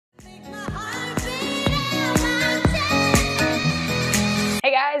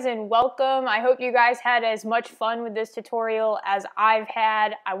guys and welcome. I hope you guys had as much fun with this tutorial as I've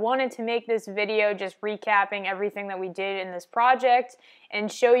had. I wanted to make this video just recapping everything that we did in this project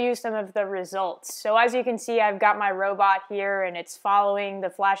and show you some of the results. So as you can see, I've got my robot here and it's following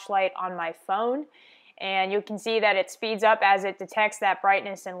the flashlight on my phone. And you can see that it speeds up as it detects that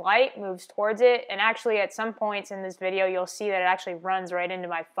brightness and light, moves towards it. And actually at some points in this video, you'll see that it actually runs right into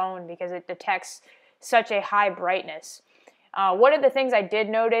my phone because it detects such a high brightness. One of the things I did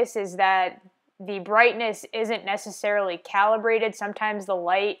notice is that the brightness isn't necessarily calibrated. Sometimes the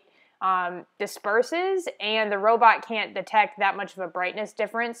light disperses and the robot can't detect that much of a brightness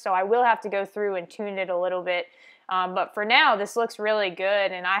difference, so I will have to go through and tune it a little bit. But for now, this looks really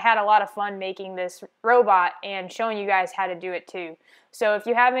good, and I had a lot of fun making this robot and showing you guys how to do it too. So if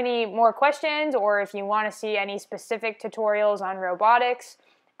you have any more questions or if you want to see any specific tutorials on robotics,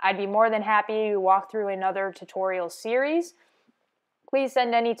 I'd be more than happy to walk through another tutorial series. Please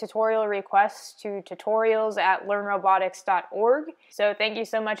send any tutorial requests to tutorials@learnrobotics.org. So thank you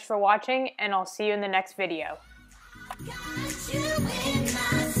so much for watching, and I'll see you in the next video.